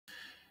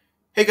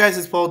Hey guys,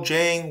 it's Paul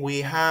Jang.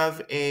 We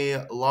have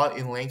a lot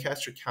in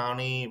Lancaster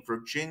County,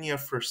 Virginia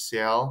for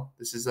sale.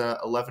 This is a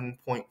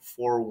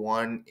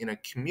 11.41 in a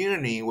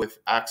community with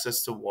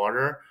access to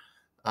water,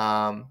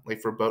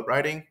 like for boat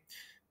riding.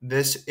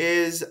 This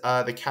is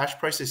the cash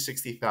price is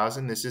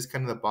 60,000. This is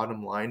kind of the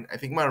bottom line. I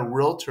think my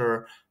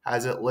realtor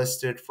has it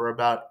listed for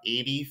about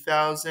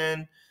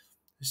 80,000.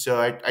 So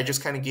I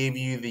just kind of gave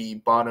you the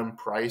bottom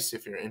price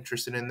if you're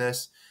interested in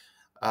this.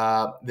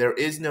 There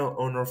is no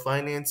owner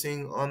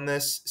financing on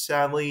this,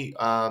 sadly.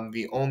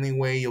 The only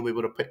way you'll be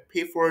able to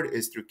pay for it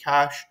is through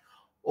cash,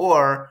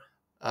 or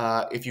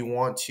if you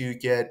want to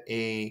get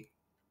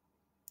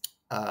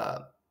uh,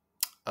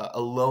 a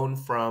loan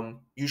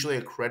from usually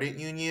a credit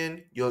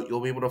union,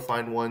 you'll be able to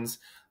find ones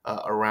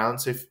around.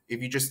 So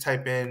if you just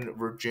type in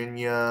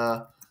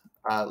Virginia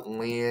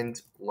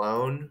land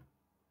loan,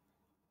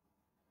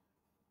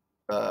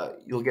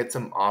 you'll get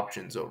some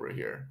options over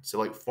here. So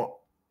like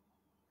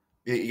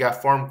you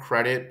got farm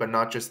credit, but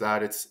not just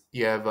that. It's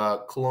you have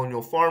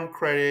Colonial Farm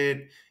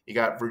Credit, you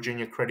got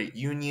Virginia Credit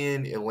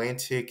Union,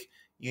 Atlantic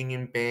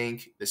Union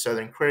Bank, the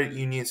Southern Credit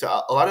Union. So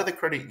a lot of the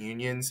credit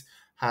unions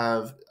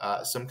have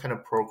some kind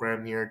of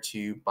program here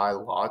to buy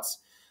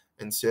lots,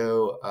 and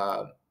so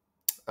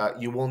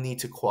you will need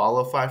to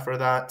qualify for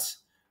that.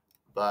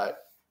 But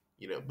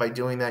by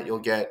doing that, you'll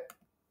get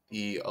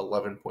the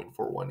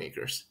 11.41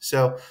 acres.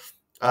 So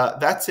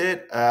that's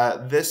it.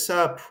 This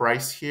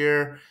price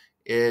here,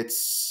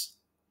 it's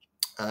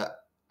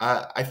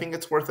I think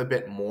it's worth a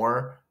bit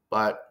more,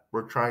 but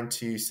we're trying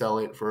to sell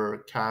it for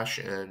cash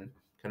and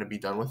kind of be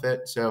done with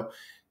it. So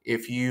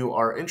if you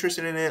are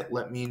interested in it,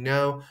 let me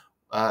know.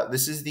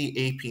 This is the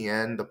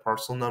APN, the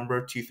parcel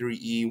number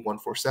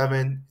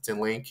 23E147. It's in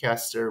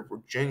Lancaster,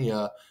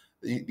 Virginia.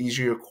 These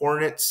are your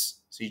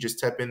coordinates. So you just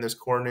type in those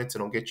coordinates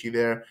and it'll get you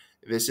there.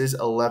 This is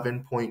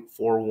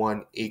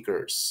 11.41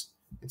 acres.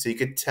 And so you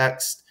could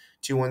text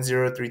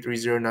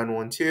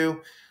 210-330-912.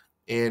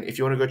 And if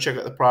you want to go check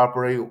out the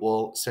property,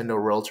 we'll send a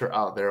realtor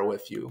out there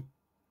with you.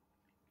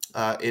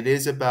 It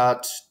is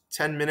about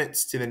 10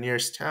 minutes to the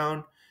nearest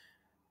town.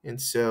 And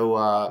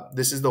so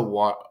this is the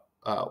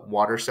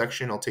water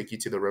section. I'll take you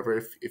to the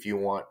river if you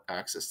want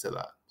access to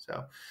that.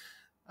 So,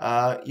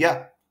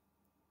 yeah,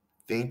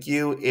 thank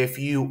you. If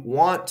you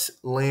want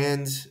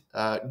land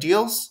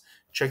deals,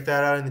 check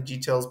that out in the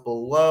details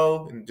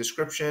below in the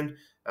description.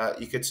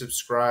 You could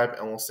subscribe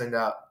and we'll send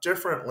out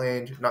different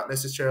land, not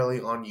necessarily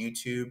on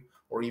YouTube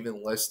or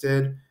even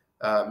listed,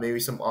 maybe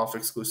some off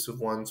exclusive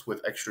ones with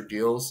extra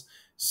deals.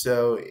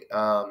 So,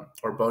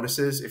 or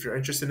bonuses. If you're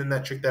interested in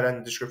that, check that out in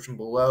the description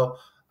below.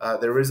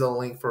 There is a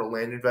link for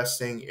land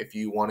investing if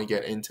you want to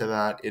get into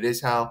that. It is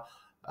how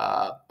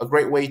a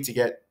great way to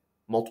get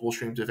multiple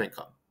streams of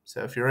income.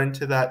 So if you're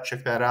into that,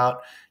 check that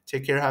out.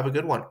 Take care. Have a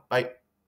good one. Bye.